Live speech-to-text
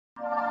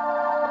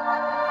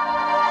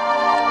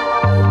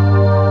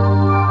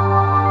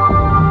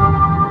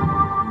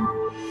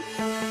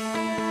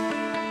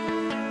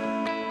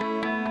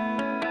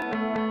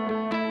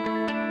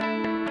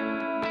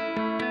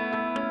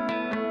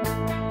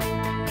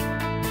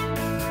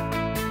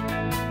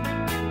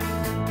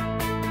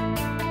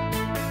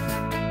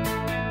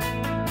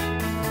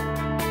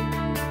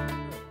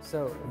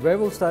So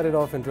Werewolf started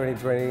off in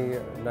 2020,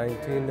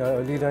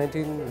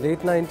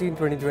 late 19,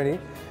 2020,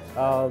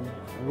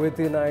 with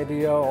an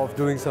idea of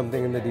doing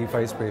something in the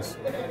DeFi space.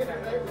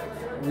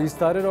 We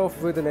started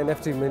off with an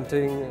NFT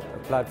minting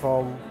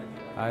platform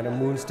and a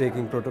moon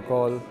staking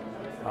protocol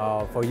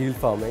for yield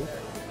farming,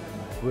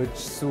 which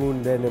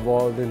soon then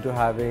evolved into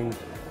having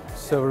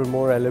several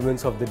more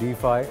elements of the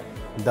DeFi,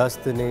 thus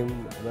the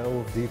name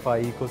Werewolf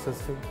DeFi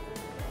ecosystem.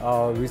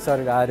 We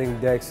started adding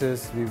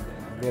DEXs, we're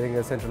getting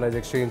a centralized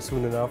exchange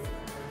soon enough,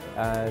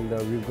 and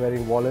we're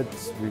getting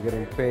wallets, we're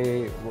getting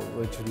Pay,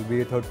 which will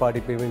be a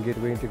third-party payment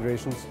gateway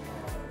integrations.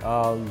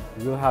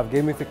 We'll have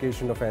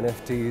gamification of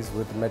NFTs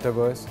with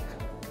Metaverse,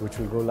 which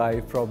will go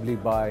live probably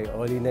by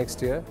early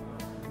next year.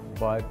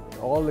 But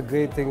all the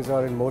great things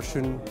are in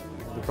motion.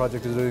 The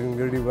project is doing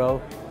really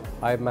well.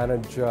 I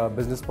manage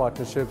business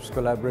partnerships,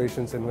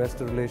 collaborations,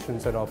 investor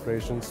relations, and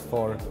operations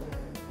for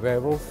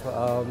Werewolf.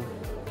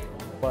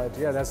 But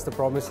yeah, that's the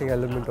promising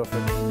element of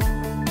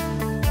it.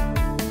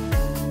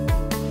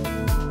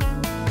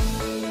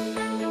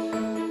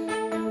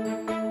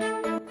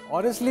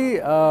 Honestly,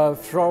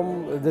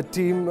 from the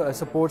team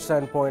support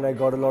standpoint, I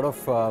got a lot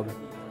of,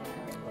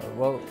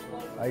 well,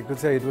 I could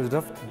say it was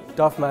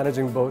tough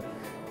managing both,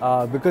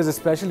 because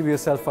especially we are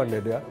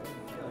self-funded, yeah.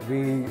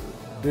 We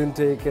didn't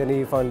take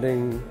any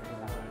funding,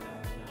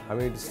 I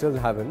mean, still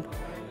haven't.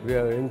 We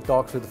are in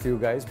talks with a few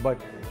guys,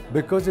 but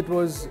because it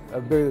was,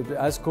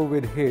 as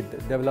COVID hit,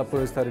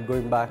 developers started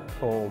going back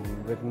home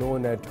with no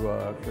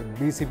network,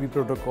 BCP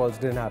protocols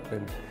didn't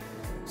happen.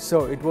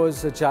 So it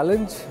was a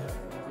challenge,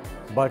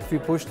 but we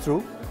pushed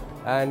through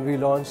and we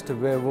launched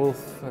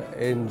Werewolf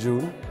in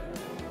June.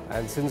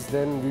 And since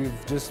then,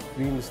 we've just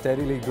been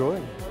steadily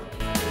growing.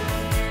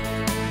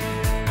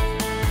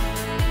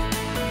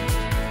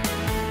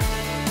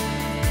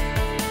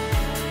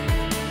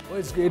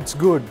 It's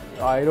good.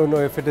 I don't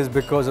know if it is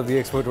because of the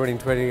Expo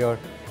 2020 or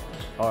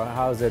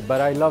how's it,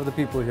 but I love the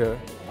people here.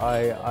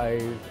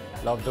 I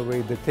love the way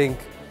they think,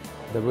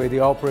 the way they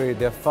operate.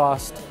 They're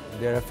fast,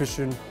 they're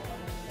efficient,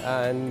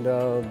 and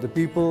the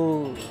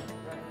people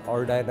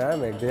are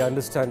dynamic. They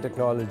understand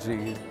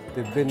technology.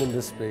 They've been in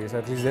this space.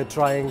 At least they're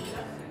trying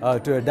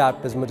to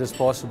adapt as much as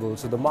possible.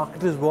 So the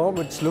market is warm.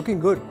 It's looking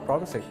good,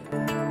 promising.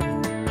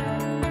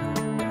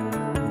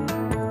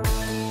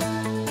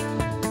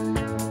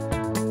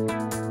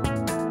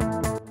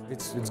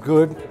 It's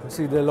good.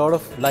 See, there are a lot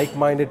of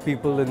like-minded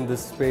people in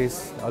this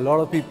space. A lot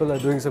of people are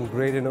doing some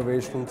great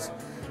innovations.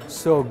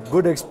 So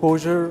good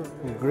exposure,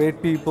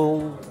 great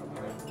people,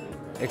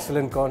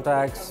 excellent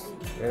contacts,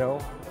 you know.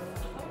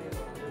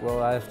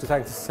 Well, I have to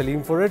thank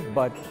Salim for it,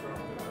 but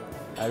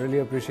I really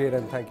appreciate it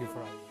and thank you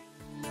for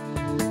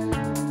having me.